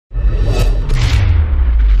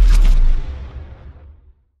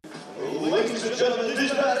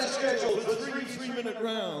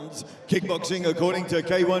rounds. Kickboxing according to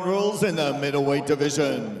K1 rules in the middleweight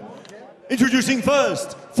division. Introducing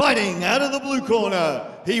first, fighting out of the blue corner.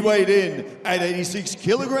 He weighed in at 86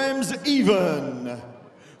 kilograms even.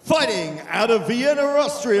 Fighting out of Vienna,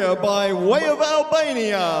 Austria by way of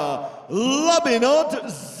Albania, Labinot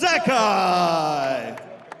Zekaj.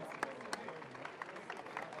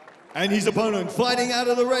 And his opponent fighting out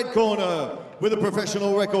of the red corner with a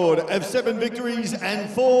professional record of 7 victories and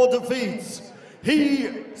 4 defeats.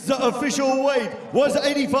 His official weight was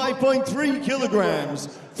 85.3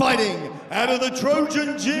 kilograms. Fighting out of the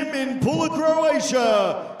Trojan Gym in Pula,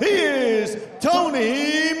 Croatia, he is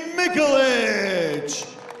Toni Mikelic.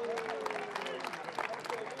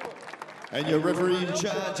 And your referee in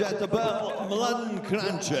charge at the bell, Milan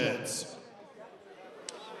Kranjec.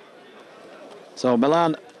 So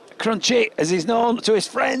Milan Kranjec, as he's known to his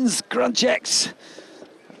friends, Kranjec,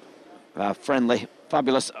 a friendly,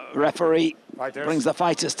 fabulous referee, brings the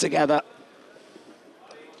fighters together.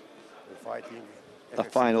 The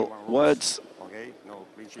final words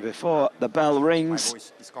before the bell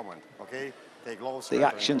rings. The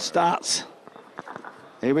action starts.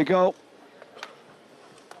 Here we go.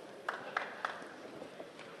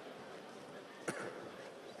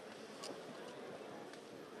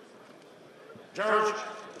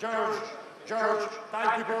 George,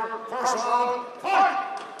 timekeeper, first round,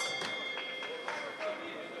 fight!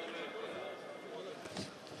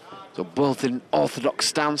 So both in orthodox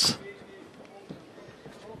stance.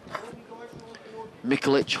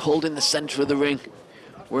 Mikelic holding the centre of the ring,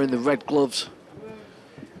 wearing the red gloves.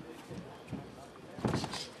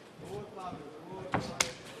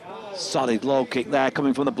 Solid low kick there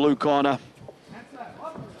coming from the blue corner.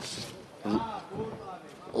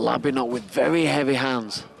 Labinot with very heavy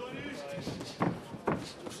hands.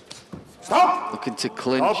 Stop! Looking to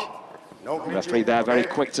clinch. No Referee there very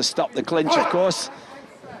quick to stop the clinch, of course.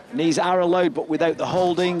 Knees are allowed, but without the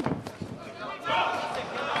holding.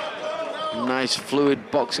 Nice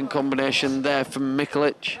fluid boxing combination there from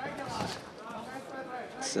Mikelic.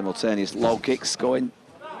 Simultaneous low kicks going.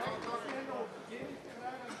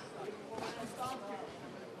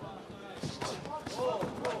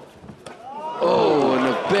 Oh, and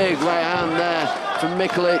a big right hand there from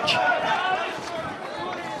Mikelic.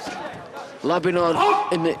 Labinot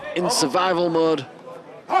in survival mode.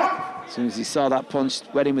 As soon as he saw that punch,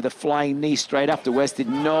 went in with a flying knee straight after, wasted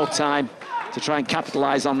no time to try and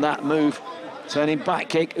capitalise on that move. Turning back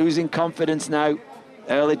kick, oozing confidence now.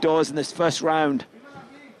 Early doors in this first round.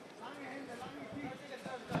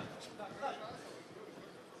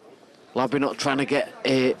 Labinot trying to get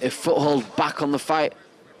a foothold back on the fight.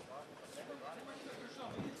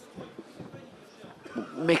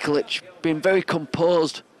 Mikelic being very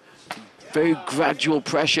composed, very gradual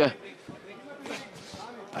pressure.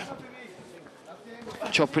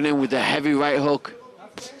 Chopping in with a heavy right hook.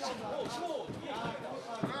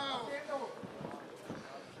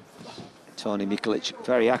 Toni Mikelic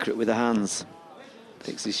very accurate with the hands.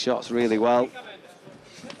 Picks his shots really well.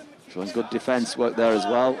 Showing good defence work there as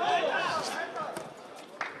well.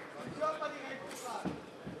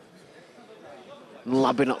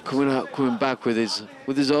 Labinot coming back with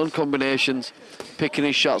his own combinations, picking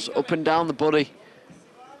his shots up and down the body.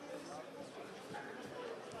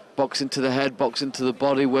 Boxing to the head, boxing to the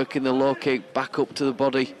body, working the low kick back up to the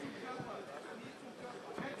body.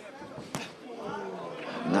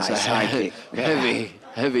 Nice high kick.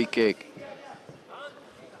 Heavy kick.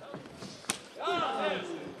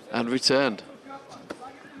 And returned.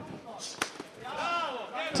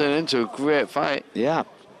 Turned into a great fight. Yeah.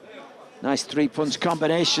 Nice three-punch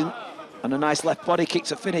combination and a nice left body kick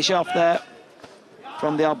to finish off there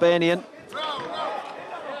from the Albanian.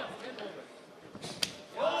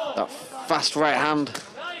 That fast right hand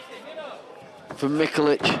from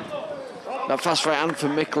Mikelic. That fast right hand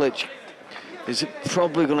from Mikelic is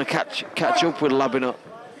probably going to catch up with Labinot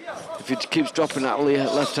if he keeps dropping that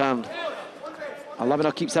left hand. And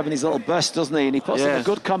Labinot keeps having his little bursts, doesn't he? And he puts in a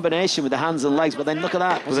good combination with the hands and legs, but then look at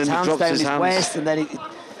that, puts his hands down his waist, and then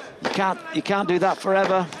you can't do that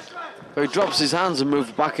forever. But he drops his hands and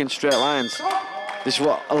moves back in straight lines. This is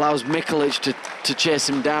what allows Mikelic to chase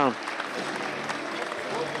him down.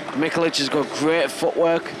 Mikelic has got great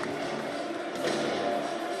footwork.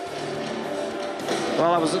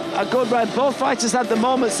 Well, that was a good round. Both fighters had the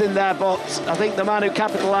moments in there, but I think the man who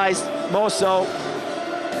capitalised more so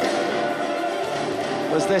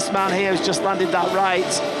was this man here who's just landed that right.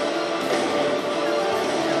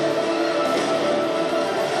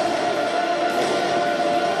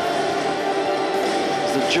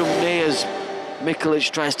 The jump knee as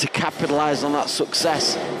Mikelic tries to capitalise on that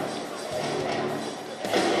success.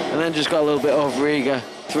 And then just got a little bit over-eager.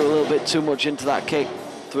 threw a little bit too much into that kick,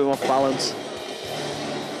 threw him off balance.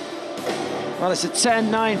 Well, it's a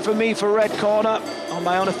 10-9 for me for red corner on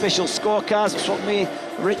my unofficial scorecards. It's what me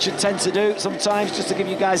and Richard tend to do sometimes, just to give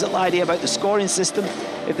you guys an idea about the scoring system.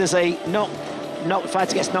 If there's a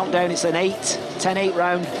fighter gets knocked down, it's an 10-8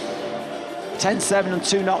 round, 10-7 and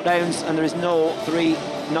 2 knockdowns, and there is no 3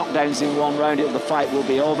 knockdowns in 1 round. The fight will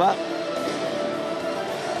be over.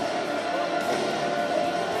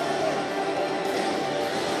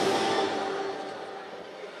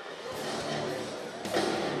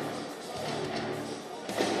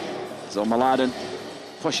 So Mladen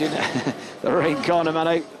pushing the ring corner man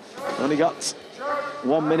out. Only got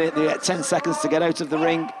 1 minute, they get 10 seconds to get out of the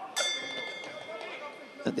ring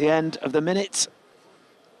at the end of the minute.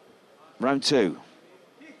 Round 2.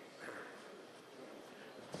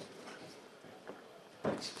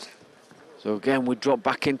 So again, we drop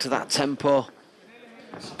back into that tempo.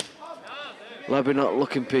 Labinot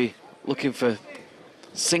looking for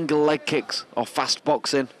single leg kicks or fast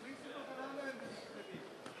boxing.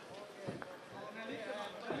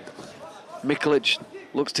 Mikelic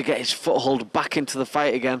looks to get his foothold back into the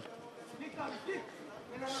fight again.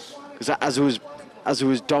 Because as he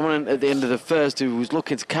was dominant at the end of the first, he was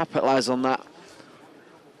looking to capitalise on that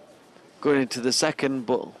going into the second,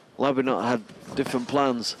 but Labinot had different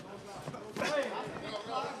plans.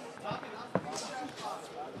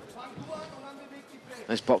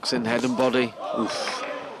 Nice boxing, head and body. Oof.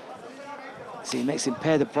 See, he makes him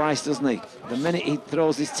pay the price, doesn't he? The minute he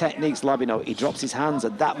throws his techniques, Labinot, he drops his hands.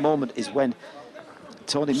 At that moment is when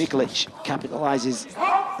Toni Mikelic capitalises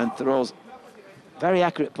and throws very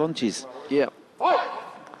accurate punches. Yeah. I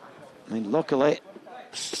mean, luckily,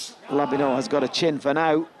 Labinot has got a chin for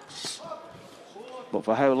now. But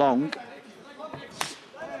for how long?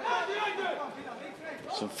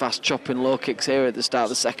 Some fast chopping low kicks here at the start of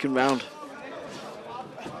the second round.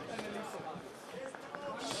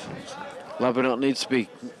 Labinot needs to be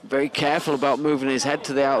very careful about moving his head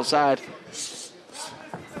to the outside,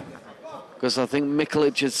 because I think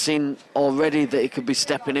Mikelic has seen already that he could be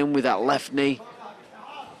stepping in with that left knee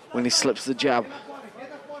when he slips the jab.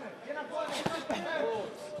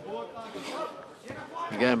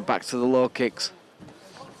 Again, back to the low kicks.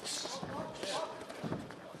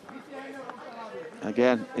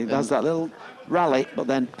 Again, he does that little rally, but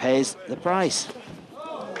then pays the price.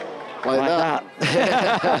 Like that.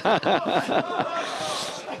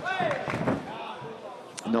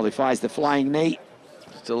 Nullifies the flying knee.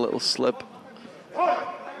 Just a little slip.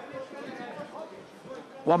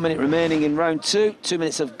 1 minute remaining in round 2. 2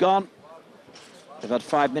 minutes have gone. They've had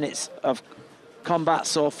 5 minutes of combat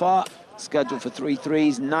so far. Scheduled for 3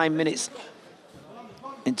 threes, 9 minutes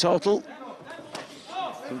in total.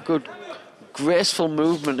 Good, graceful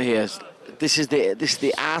movement here. This is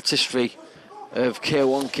the artistry of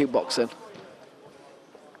K1 kickboxing.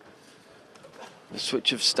 The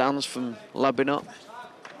switch of stance from Labinot.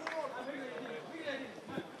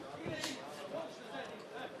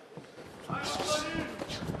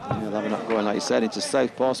 Labinot going, like you said, into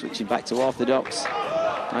southpaw, switching back to orthodox.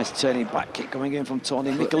 Nice turning back kick coming in from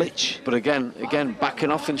Toni Mikelic. But again,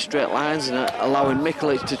 backing off in straight lines and allowing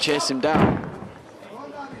Mikelic to chase him down.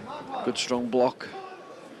 Good strong block.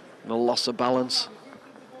 No loss of balance.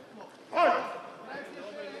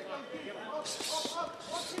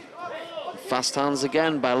 Fast hands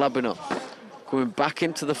again by Labinot. Coming back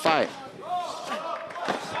into the fight.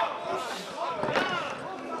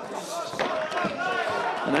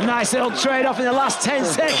 And a nice little trade-off in the last 10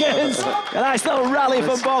 seconds. A nice little rally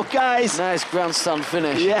from both guys. Nice grandstand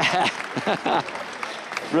finish. Yeah.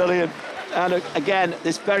 Brilliant. And again,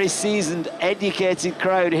 this very seasoned, educated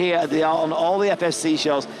crowd here on all the FFC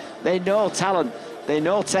shows, they know talent, they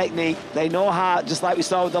know technique, they know heart, just like we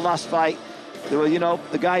saw with the last fight. There were,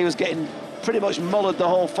 the guy who was getting pretty much mullered the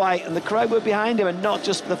whole fight, and the crowd were behind him, and not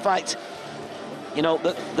just for the fact,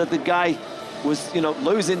 that the guy was,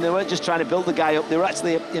 losing. They weren't just trying to build the guy up. They were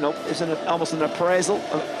actually, it's almost an appraisal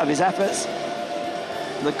of his efforts.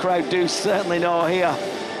 And the crowd do certainly know here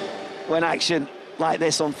when action like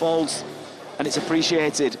this unfolds, and it's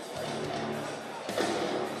appreciated.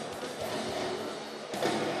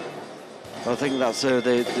 I think that's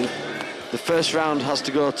the first round has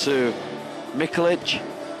to go to Mikelic.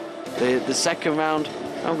 The second round,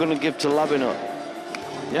 I'm going to give to Labinot.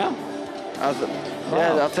 Yeah.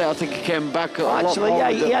 I think he came back a lot actually, more.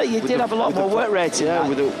 You did have a lot more work rate in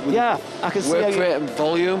that. I can see work rate and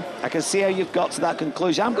volume. I can see how you've got to that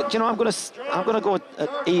conclusion. I'm going to go at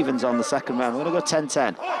evens on the second round. I'm going to go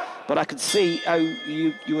 10-10. But I could see how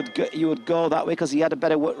you would go that way, because he had a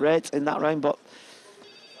better work rate in that round. But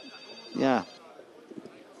yeah.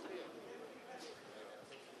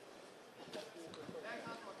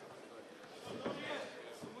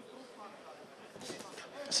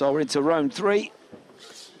 So we're into round 3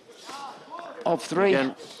 of 3.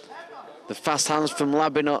 Again, the fast hands from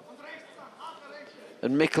Labinot.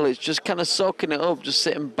 And Mikelic just kind of soaking it up, just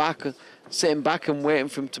sitting back and waiting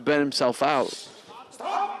for him to burn himself out.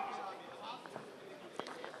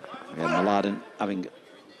 Again, Mladen having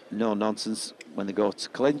no nonsense when they go to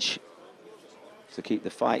clinch to keep the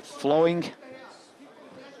fight flowing.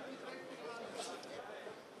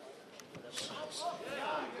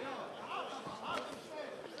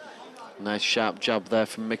 Nice sharp jab there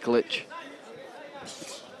from Mikelic.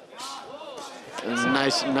 And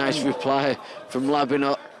nice reply from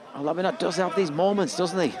Labinot. Well, Labinot does have these moments,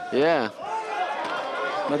 doesn't he? Yeah.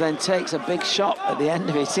 But then takes a big shot at the end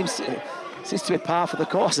of it. Seems to be par for the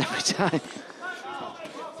course every time.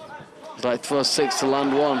 It's like throw 6 to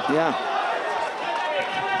land 1. Yeah.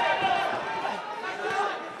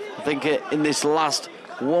 I think in this last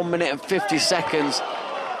 1 minute and 50 seconds,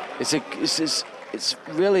 it's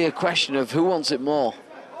really a question of who wants it more.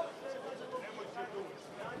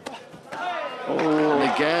 Oh, and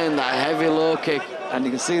again, that heavy low kick. And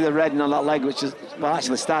you can see the reddening on that leg, which is, well,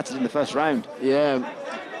 actually started in the first round. Yeah.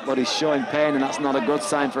 But he's showing pain, and that's not a good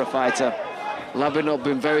sign for a fighter. Labinot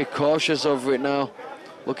been very cautious over it now.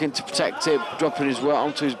 Looking to protect it, dropping his weight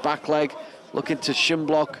onto his back leg. Looking to shin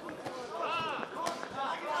block.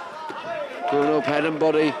 Going up head and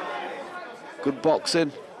body. Good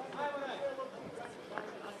boxing.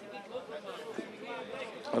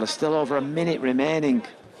 Well, there's still over a minute remaining.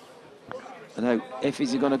 And now, if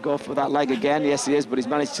he's going to go for that leg again, yes he is, but he's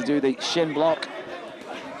managed to do the shin block.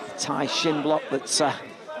 Thai shin block that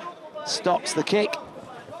stops the kick.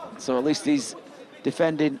 So at least he's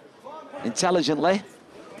defending intelligently.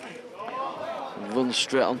 Runs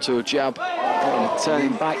straight onto a jab.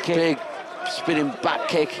 Turning back kick. Big spinning back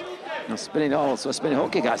kick. No, spinning, also a spinning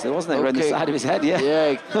hook kick actually, wasn't it? Around the side of his head, yeah.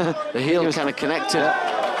 Yeah, the heel kind of connected.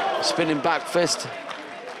 Yeah. Spinning back fist.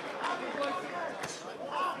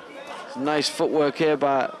 Nice footwork here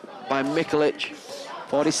by Mikelic.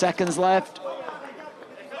 40 seconds left.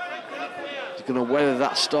 He's going to weather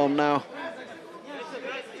that storm now.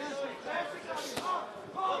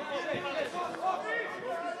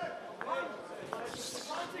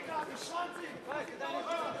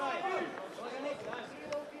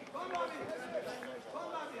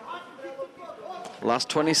 Last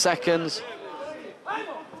 20 seconds.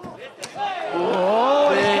 Oh,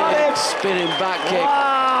 big spinning back kick.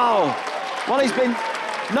 Wow! Well, he's been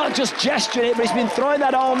not just gesturing it, but he's been throwing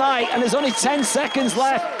that all night, and there's only 10 seconds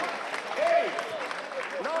left.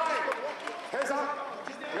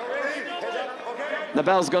 The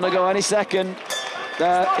bell's going to go any second.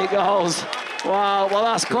 There it goes. Wow, well,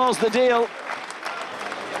 that's closed the deal.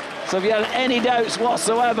 So if you had any doubts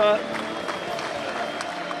whatsoever,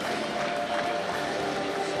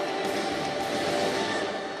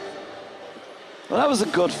 well, that was a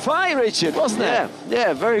good fight, Richard, wasn't it?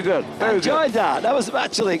 Yeah, very good. I enjoyed that. That was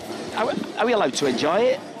actually... Are we allowed to enjoy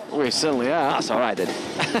it? We certainly are. That's all right, then.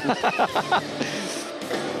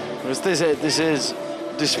 This is,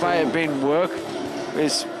 despite it being work,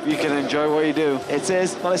 you can enjoy what you do. It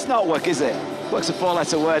is. Well, it's not work, is it? Work's a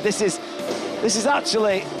 4-letter word. This is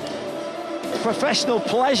actually professional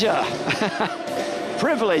pleasure.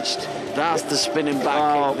 Privileged. That's the spinning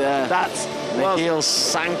back kick there. The heel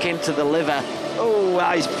sank into the liver. Oh,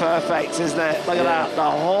 that is perfect, isn't it? Look at that. The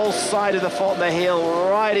whole side of the foot and the heel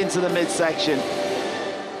right into the midsection.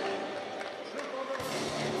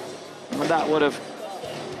 And that would have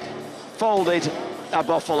folded a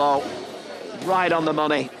Buffalo right on the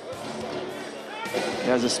money.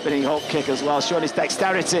 There's a spinning hook kick as well, showing his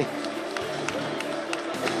dexterity.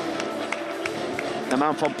 The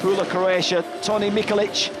man from Pula, Croatia, Toni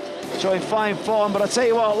Mikelić, showing fine form. But I tell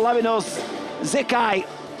you what, Labinot Zekaj,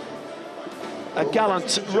 a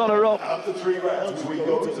gallant runner-up. After 3 rounds, we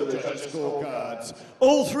go to the judges' scorecards.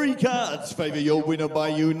 All 3 cards favour your winner by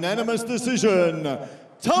unanimous decision,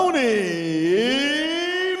 Toni